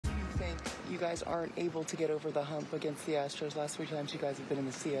you guys aren't able to get over the hump against the Astros? Last 3 times you guys have been in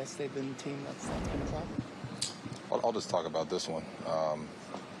the CS, they've been the team that's been a problem. I'll just talk about this one.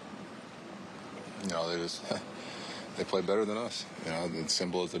 They play better than us. It's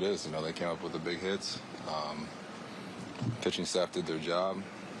simple as it is. They came up with the big hits. Pitching staff did their job.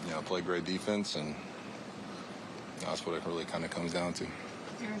 Played great defense, and that's what it really kind of comes down to.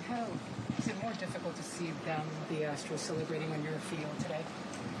 Aaron, how is it more difficult to see them, the Astros, celebrating on your field today?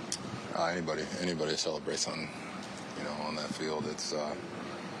 Anybody celebrates on that field.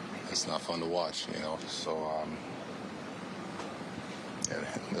 It's not fun to watch. So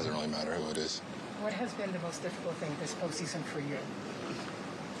it doesn't really matter who it is. What has been the most difficult thing this postseason for you?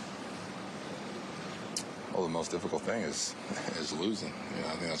 Well, the most difficult thing is losing.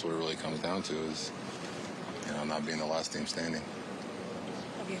 I think that's what it really comes down to is not being the last team standing.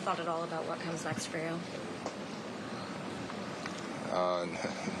 Have you thought at all about what comes next for you?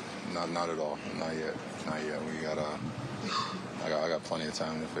 Not at all. Not yet. I got plenty of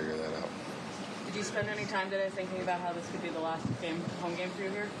time to figure that out. Did you spend any time today thinking about how this could be the last home game for you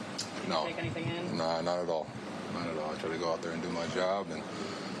here? Did you take anything in? No, not at all. Not at all. I try to go out there and do my job and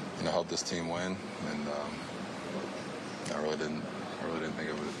help this team win. And I really didn't think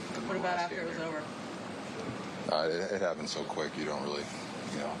of it. What about after it was over? It happened so quick. You don't really,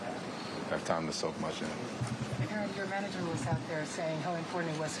 have time to soak much in. Aaron, your manager was out there saying how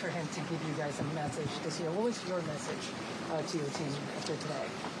important it was for him to give you guys a message this year. What was your message to your team after today?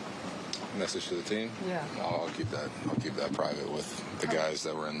 Message to the team? Yeah. I'll keep that private with the guys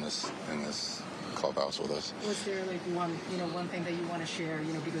that were in this clubhouse with us. Was there one thing that you want to share?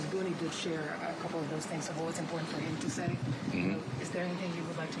 Because Booney did share a couple of those things of what's important for him to say. Mm-hmm. Is there anything you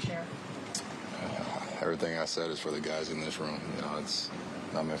would like to share? Everything I said is for the guys in this room. It's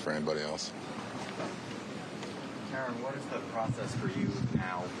not meant for anybody else. Aaron, what is the process for you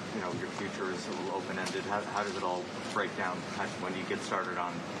now? Your future is a little open-ended. How does it all break down? When do you get started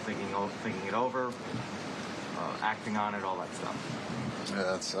on thinking it over, acting on it, all that stuff?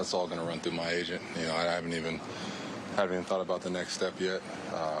 Yeah, that's all going to run through my agent. I haven't even thought about the next step yet.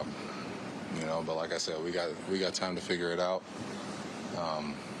 But like I said, we got time to figure it out.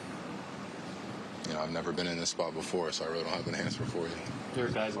 I've never been in this spot before, so I really don't have an answer for you. There are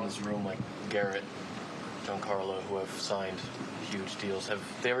guys in this room like Garrett, Giancarlo, who have signed huge deals. Have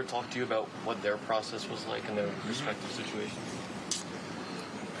they ever talked to you about what their process was like in their respective situations?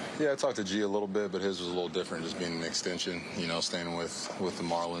 Yeah, I talked to G a little bit, but his was a little different, just being an extension, staying with the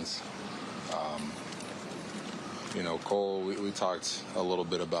Marlins. Cole, we talked a little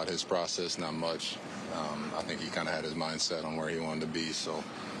bit about his process, not much. I think he kind of had his mindset on where he wanted to be, so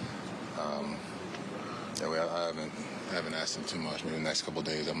I haven't asked him too much. Maybe the next couple of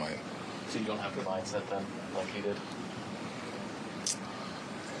days I might. So you don't have the mindset then, like he did?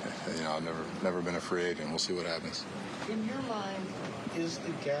 I've never been a free agent. We'll see what happens. In your mind, is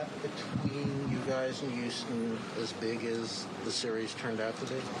the gap between you guys and Houston as big as the series turned out to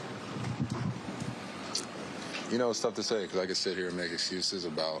be? It's tough to say because I could sit here and make excuses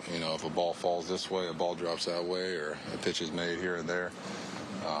about, if a ball falls this way, a ball drops that way, or a pitch is made here and there.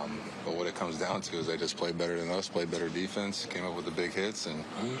 But what it comes down to is they just played better than us, played better defense, came up with the big hits, and,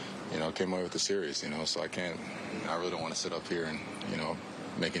 came away with the series, So I really don't want to sit up here and,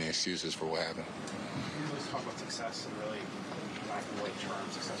 make any excuses for what happened. You always talk about success and really black and white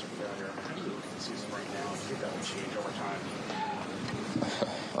terms, success or failure. How do you look at the season right now? Do you think that will change over time?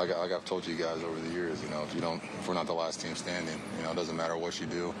 Like I've told you guys over the years, if we're not the last team standing, it doesn't matter what you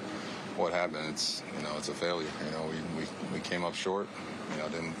do, what happened, it's a failure. We came up short,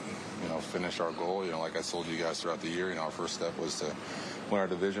 didn't finish our goal. Like I told you guys throughout the year, our first step was to win our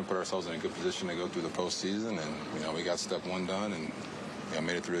division, put ourselves in a good position to go through the postseason, and we got step 1 done and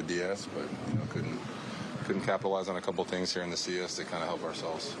made it through a DS, but couldn't capitalize on a couple things here in the CS to kind of help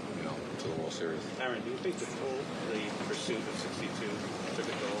ourselves, to the World Series. Aaron, do you think the pursuit of 62 took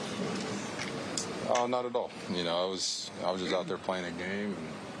a toll? Not at all. I was just out there playing a game,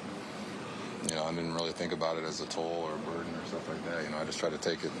 and I didn't really think about it as a toll or a burden or stuff like that. I just tried to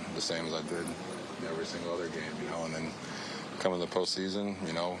take it the same as I did every single other game, and then coming to the postseason,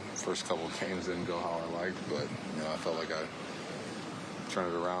 first couple of games didn't go how I liked, but I felt like I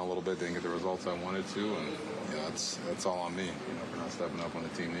turned it around a little bit, didn't get the results I wanted to, and that's all on me, for not stepping up when the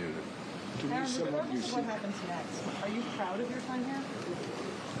team needed it. Aaron, regardless of what happens next, are you proud of your time here?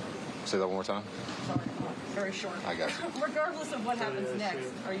 Say that one more time. Sorry, very short. I got you. Regardless of what happens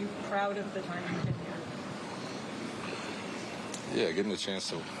next, are you proud of the time you've been here? Yeah, getting the chance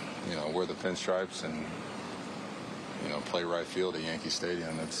to, wear the pinstripes and, play right field at Yankee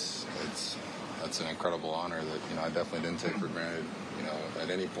Stadium. It's that's an incredible honor that, I definitely didn't take for granted, at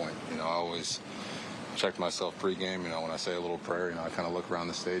any point. I always checked myself pregame, when I say a little prayer, I kind of look around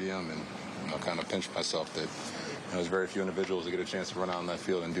the stadium and, kind of pinch myself that there's very few individuals that get a chance to run out on that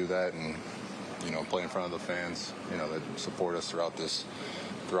field and do that and, play in front of the fans, that support us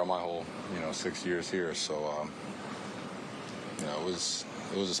throughout my whole, 6 years here. So, it was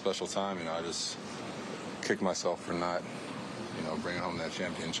a special time. I just kicked myself for not, bringing home that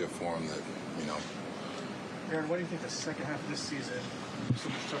championship for him that, Aaron, why do you think the second half of this season is so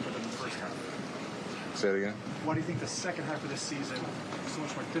much tougher than the first half? Say it again? Why do you think the second half of this season is so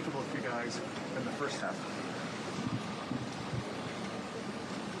much more difficult for you guys than the first half?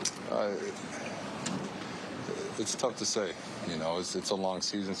 It's tough to say. It's a long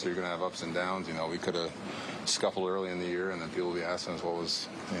season, so you're going to have ups and downs. We could have scuffled early in the year, and then people will be asking us what was,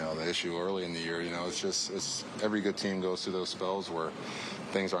 the issue early in the year. It's every good team goes through those spells where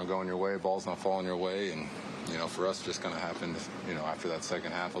things aren't going your way, ball's not falling your way, and for us, it just kind of happened, after that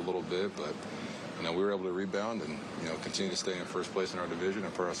second half a little bit, but. We were able to rebound and, continue to stay in first place in our division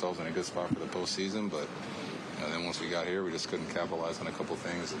and put ourselves in a good spot for the postseason. But then once we got here, we just couldn't capitalize on a couple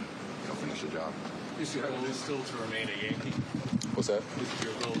things and, finish the job. Is your goal still to remain a Yankee? What's that? Is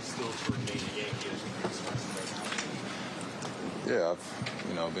your goal still to remain a Yankee as you expressed right now?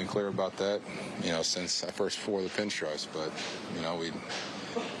 Yeah, I've, been clear about that, since I first wore the pinstripes. But, we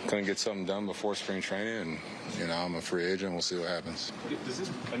couldn't get something done before spring training, and, I'm a free agent. We'll see what happens.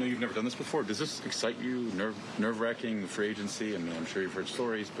 I know you've never done this before. Does this excite you? Nerve-wracking, the free agency? I mean, I'm sure you've heard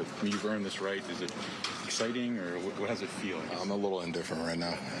stories, but you've earned this right. Is it exciting, or what does it feel? I'm a little indifferent right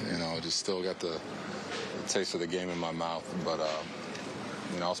now. Just still got the taste of the game in my mouth. But,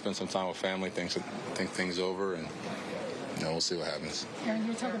 I'll spend some time with family, think things over, and, we'll see what happens. Aaron,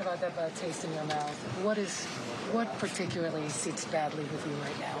 you're talking about that bad taste in your mouth. What particularly sits badly with you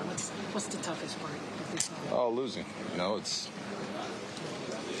right now? What's the toughest part of this? Oh, losing. It's.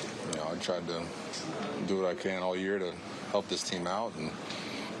 I tried to do what I can all year to help this team out, and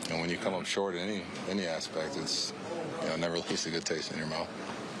when you come up short in any aspect, it's never leaves a good taste in your mouth.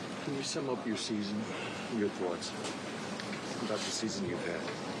 Can you sum up your season? Your thoughts about the season you've had?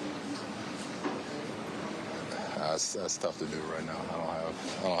 That's tough to do right now.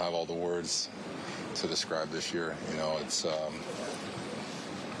 I don't have all the words to describe this year. It's all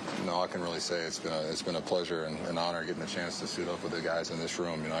I can really say it's been a pleasure and an honor getting the chance to suit up with the guys in this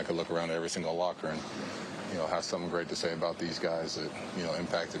room. I could look around at every single locker and have something great to say about these guys that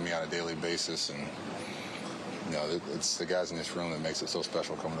impacted me on a daily basis, and it's the guys in this room that makes it so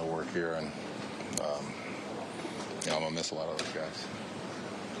special coming to work here, and I'm gonna miss a lot of those guys.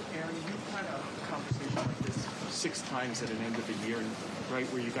 Aaron, you've had a conversation like this 6 times at an end of the year, right,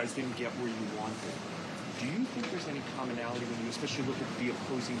 where you guys didn't get where you wanted. Do you think there's any commonality when you especially look at the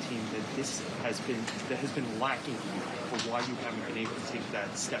opposing team that has been lacking for why you haven't been able to take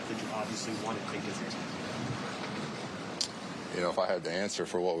that step that you obviously want to take as a team? If I had the answer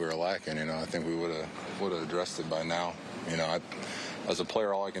for what we were lacking, I think we would have addressed it by now. As a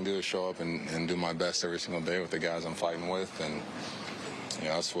player, all I can do is show up and do my best every single day with the guys I'm fighting with, and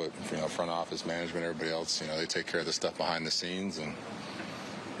that's what front office, management, everybody else. They take care of the stuff behind the scenes, and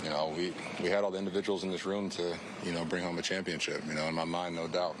we had all the individuals in this room to bring home a championship. In my mind, no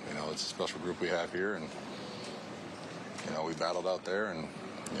doubt. It's a special group we have here, and we battled out there, and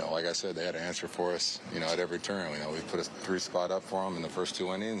like I said, they had an answer for us. At every turn. We put a 3-spot up for them in the first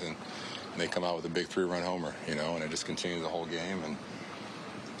 2 innings, and they come out with a big 3-run homer. And it just continued the whole game. And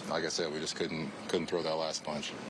like I said, we just couldn't throw that last punch.